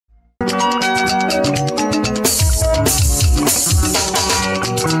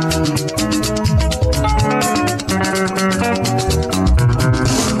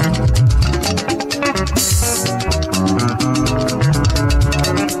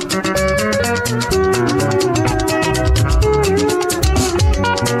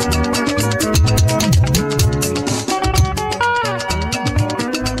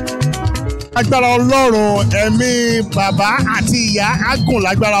Lágbára Ọlọ́run ẹ̀mí bàbá àti ìyá á gùn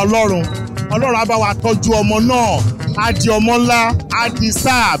lágbára Ọlọ́run á bá wa tọ́jú ọmọ náà á di ọmọ ńlá á di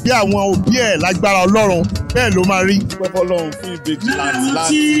sáà bí àwọn òbí ẹ̀ lágbára Ọlọ́run bẹ́ẹ̀ ló máa rí. pẹ́pẹ́ Ọlọ́run fún ìbejì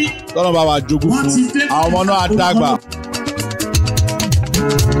láti lọ́nà bá wa jogún fún àwọn ọmọ náà á dàgbà.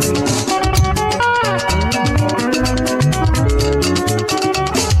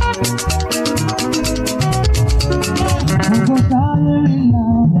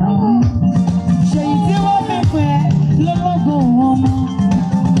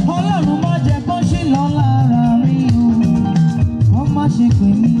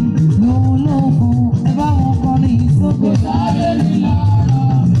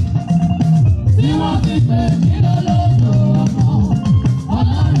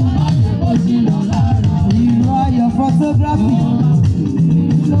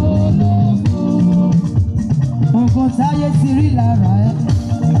 Táyé ti rí lára ẹ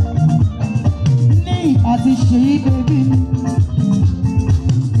ní àti ṣe yí bébí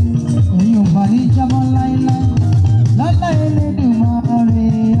ẹ̀yin ò bá ní jábọ́ láíláí láláyé lédùn máa rè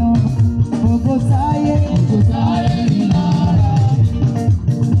ọ́ gbogbo táyé rí lára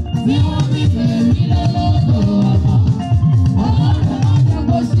bí wọ́n fi pè mí lọ́lọ́gbọ̀ ọmọ ọlọ́run máa jẹ́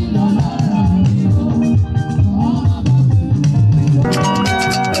bó sí lọ lára mi ó wọ́n máa bá pè mí.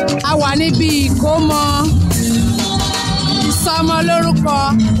 A wà níbi ìkómọ sọmọ lórúkọ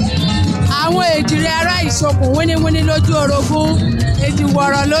àwọn èjìrè ará ìṣokùn wíníwíní lójú orogún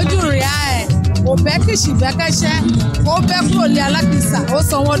èjìwọ̀rọ̀ lójú rìá ẹ̀ kò bẹ́ kìsì bẹ́kẹ́ṣẹ́ ó bẹ́ kúrò ní alákìsà ó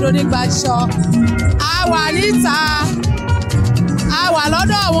san wọ́n donígba aṣọ. A wà níta a wà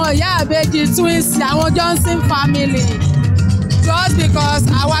lọ́dọ̀ àwọn ìyá àbèjì twins àwọn Johnson family just because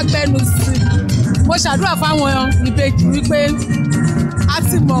àwa gbẹnu sí mo ṣàdúrà fáwọn ìbejì wípé a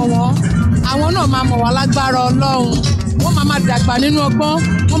ti mọ̀ wọ́n àwọn náà máa mọ̀ wá lágbára Ọlọ́run wọ́n máa dàgbà nínú ọgbọ́n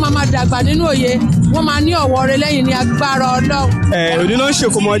wọ́n máa dàgbà nínú òye wọ́n máa ní ọ̀wọ́ rẹ lẹ́yìn ní agbára Ọlọ́run. Òní ló ń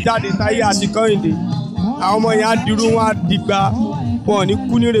ṣèkómọjáde Táyé àti Kẹ́hìndé àwọn ọmọ yẹn á dirú wọn á dìgbà wọn ò ní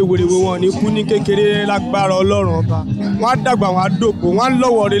kú ní rèwerèwe wọn ò ní kú ní kékeré lágbára Ọlọ́run ọba wọn á dàgbà wọn á dògbò wọn á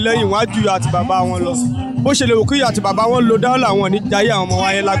lọ́wọ́ rẹ lẹ́yìn wọn á ju ìyá àti bàbá wọn lọ bó ṣe lè wò kí ìyá àti bàbá wọn lo dáwọ́lá wọn ní jayé àwọn ọmọ wa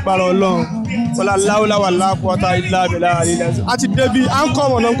yẹn lágbára Ọlọ́run wọlá láwùláwà lápọ̀tà ilá abẹ́lá àrílẹ̀ àti débi à ń kọ́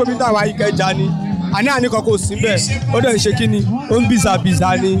ọmọ náà ń kóbi táwa Ìkẹjà ni àní àníkan kò sí bẹ́ẹ̀ ó dẹ̀ ń ṣe kí ni ó ń bìzàbìzà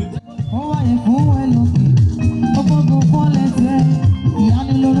ni.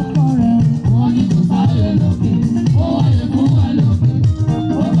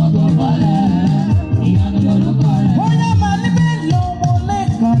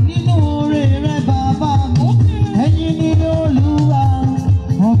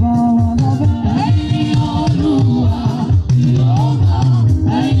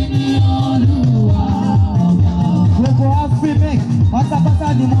 Pátápátá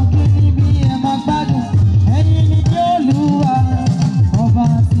ni mo kí níbi ẹ̀ máa gbádùn ẹ̀yin ni Olúwa ọba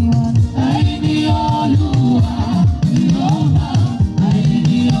tiwa. Ẹ̀yin ni Olúwa ìyọba ẹ̀yin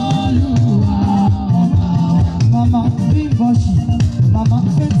ni Olúwa ọba. Màmá Bímbọ̀ṣì màmá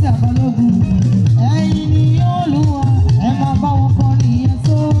Fẹ́tì Àbálógún ẹ̀yin ni Olúwa ẹ máa bá wọn kọrin yẹn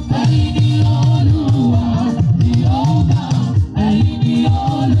tó. Ẹ̀yin ni Olúwa ìyọba ẹ̀yin ni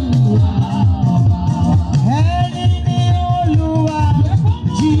Olúwa ọba. Ẹ̀yin ni Olúwa.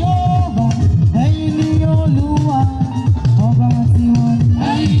 Jehovah, ẹ̀yin ni Olúwa, ọba tiwa.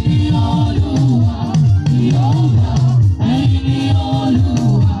 Ẹ̀yin ni Olúwa, Jehovah, ẹ̀yin ni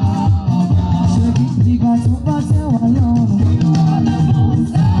Olúwa, ọba. Ṣebí ìgbà tó bá tẹ́ wá lọ́rùn.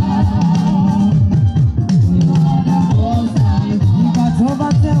 Ìgbà tó bá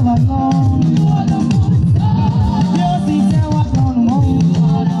tẹ́ wá lọ́rùn. Bí ó ti tẹ́ wá lọ́rùn mọ́.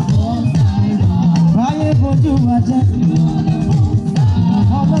 Báyé fojú wa jẹ́.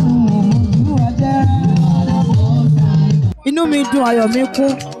 Inú mi dùn ayọ̀ mi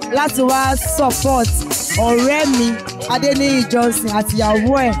kún láti wá support ọ̀rẹ́ mi Adeniyi Johnson àti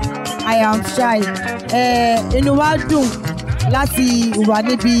ìyàwó ẹ̀ I am shy. Inú wa dùn láti wà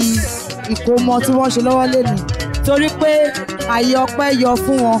níbi ìkómọ tí wọ́n ṣe lọ́wọ́ lẹ́nu torí pé àyè ọpẹ́ yọ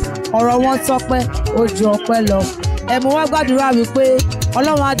fún wọn ọ̀rọ̀ wọn tọ́pẹ́ ó ju ọpẹ́ lọ. Mo wá gbàdúrà wípé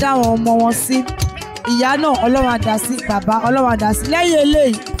Ọlọ́run á dá àwọn ọmọ wọn sí ìyá náà Ọlọ́run á dá sí bàbá Ọlọ́run á dá sí lẹ́yìn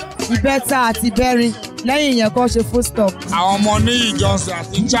eléyìí ìbẹ́ta àti ìbẹ́rin lẹ́yìn yẹn kó ṣe full stop. àwọn ọmọ ní ìjọsìn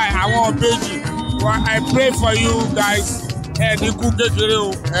àti chai àwọn ìbejì I pray for you guys ẹ ní kú kékeré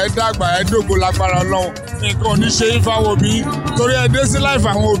o ẹ dàgbà ẹ dògbò lágbára Ọlọ́run nǹkan ò ní ṣe yín fáwọn òbí torí ẹ dé sí láìfà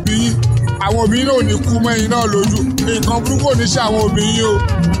àwọn òbí náà ò ní kú mẹ́yìn náà lójú nǹkan burúkú ò ní ṣe àwọn òbí yín o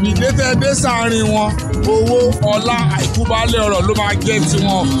ìdẹ́tẹ̀ dé sáàárín wọn owó ọlá àìkúbalẹ̀ ọ̀rọ̀ ló máa jẹ́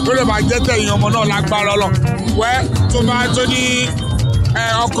tiwọn ló lè máa jẹ́ tẹ̀yìn ọmọ náà lágbára Ọlọ́run wẹ́ tó máa tó ní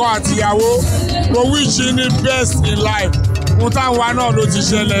ọkọ àtìyàwó mo wish you the best in life ohun táwọn wa náà ló ti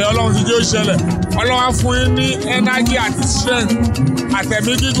ṣẹlẹ̀ Ọlọ́run ti jẹ́ ó ṣẹlẹ̀ Ọlọ́run á fún yín ní energy àti strength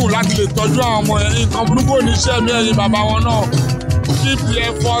àtẹ̀mí gígùn láti lè tọ́jú àwọn ọmọ yẹn nǹkan burúkú ò ní ṣẹ́ mi ẹ̀yin bàbá wọn náà keep the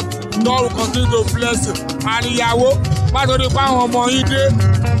effort God will continue to bless you àníyàwó má torí pé àwọn ọmọ yín dé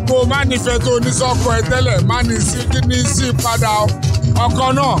kó o má nífẹ̀ẹ́ tó ní sọ́kọ ẹ tẹ́lẹ̀ má ní sí padà ọkọ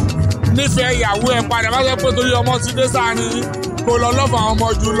náà nífẹ̀ẹ́ ìyàwó ẹ padà má sọ pé torí ọmọ ti dé sáàrin yín kó lọ lọ́fà àwọn ọmọ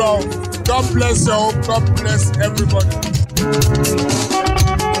jù lọ God bless you God bless everybody.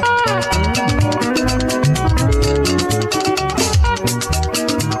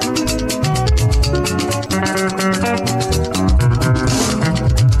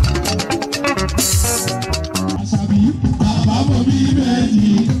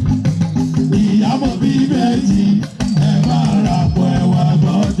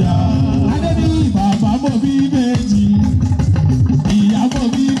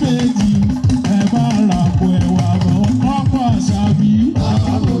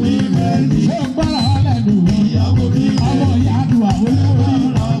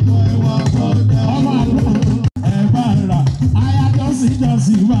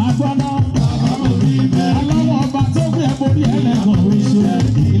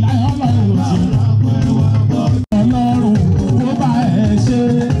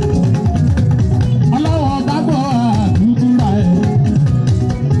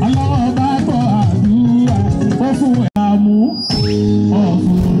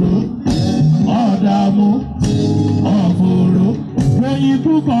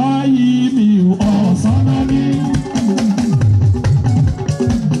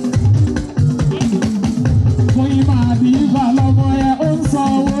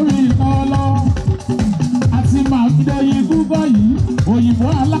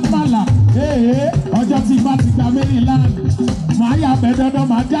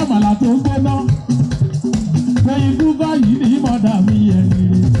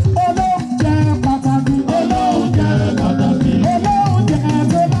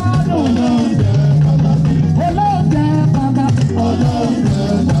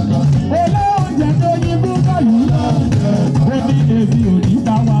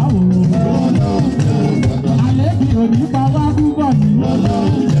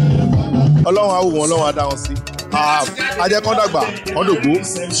 Ọlọ́run á wò wọ́n Ọlọ́run á dá wọn sí ajẹ́ kán dàgbà kán dògbó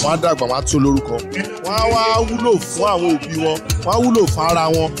wọ́n á dàgbà wọ́n á tó lórúkọ wọ́n á wá wúlò fún àwọn òbí wọn wọ́n á wúlò fún ara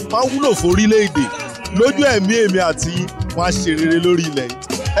wọn wọ́n á wúlò fún orílẹ̀-èdè lójú ẹ̀mí èmi àti wọ́n á ṣe rere lórí ilẹ̀ yìí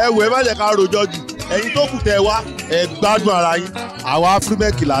ẹ wò ẹ má jẹ́ ká rojọ́ jù ẹ̀yin tó kù tẹ́ wá ẹ gbádùn ara yín àwa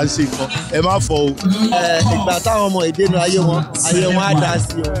áfírímẹ́kì là ń ṣe nǹkan ẹ má fọ o. ìgbà táwọn ọmọ ìdènà ayé wọn á dá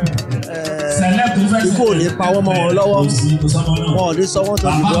sí o ikú ò ní pa wọ́n mọ́ wọn lọ́wọ́ wọn ò ní sọ wọ́n tó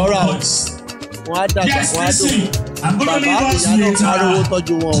fi dọ́rà wọn á dàgbà wọn á dòkú bàbá ìyá náà pariwo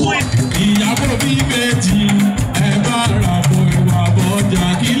tọ́jú wọn o. ìyàwó bí méjì ẹ bá ra bo ìwà bọ̀jà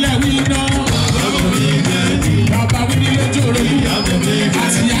kílẹ̀ wí náà. bàbá wí ní lójú orí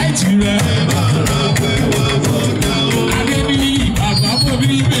àti àìjì rẹ̀. Adeniyi bàbá wo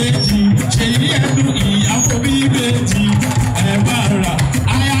bí méjì ṣèyí ẹnu ìyàwó bí méjì ẹ bá ra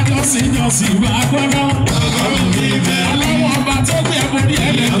ayádọ́síjọ́sí wà gbọ́dọ̀. ọlọ́wọ́ ọba tó gbé ẹ̀bùn ní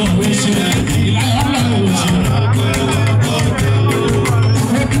ẹlẹ́gbọ̀n ló ṣe ìlànà ọlọ́run ló ṣe.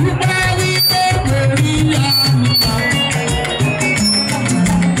 òdùpẹ́ wípé pèrí ya nípa.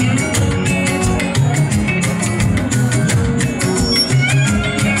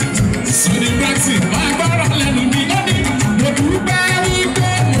 sọ̀rọ̀ brexit máa gbọ́rọ̀ lẹ́nu ní lónìí. òdùpẹ́ wípé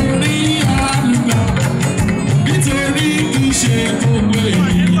pèrí ya nípa. nítorí kì í ṣe gbogbo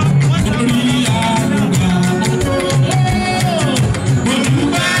ènìyàn lórí ya nípa.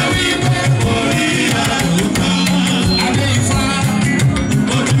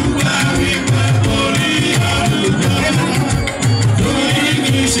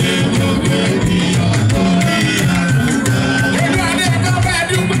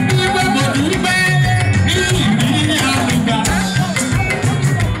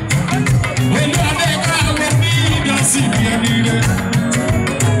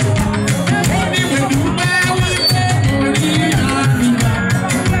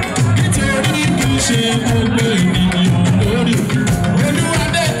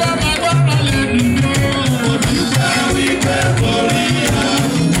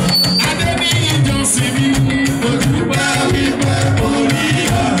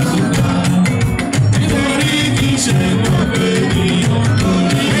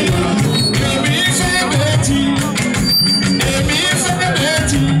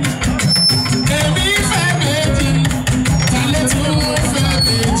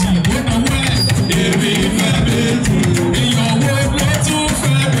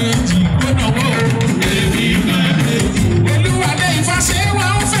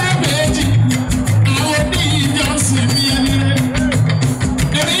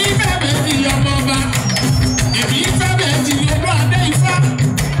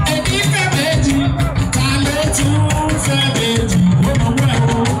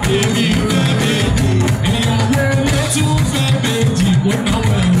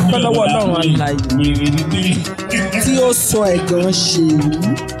 alààyè tí ó sọ ẹ̀gàn ṣèlú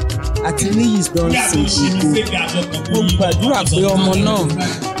àti níyì dánṣe ìbò. Mo gbàdúrà pé ọmọ náà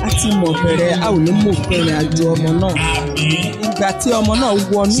á ti mọ̀ bẹ̀rẹ̀ a ò ní mọ̀ bẹ̀rẹ̀ àjò ọmọ náà. Ìgbà tí ọmọ náà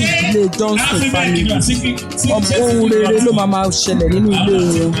wọnú ìdílé Johnson family, ohun rere ló máa ṣẹlẹ̀ nínú ilé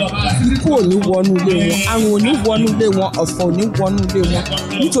wọn. Ikú ò ní wọnú ilé wọn, àrùn ò ní wọnú ilé wọn, ọ̀fọ̀ ò ní wọnú ilé wọn.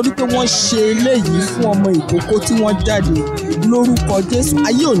 Nítorí pé wọ́n ṣe eléyìí fún ọmọ ìkókó tí wọ́n jáde lórúkọ Jésù.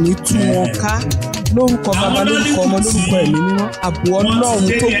 Ayé ò ní tú wọn ká. Lórúkọ Baba, lórúkọ Ọmọ, lórúkọ Ẹ̀mí Mímọ́, ààbò Ọlọ́run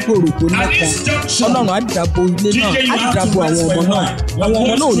tó gbòòrò tó nípọn. Ọlọ́run á dàbò ilé náà, á dàbò àwọn ọmọ náà. Àwọn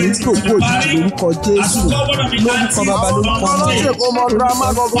ọmọ náà ò ní dògbò òjijì lórúkọ Jésù. Lórúkọ Baba, lórúkọ Ọmọ.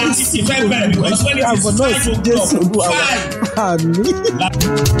 Ààbò náà sí Jésù Olúwa wa. Àmín.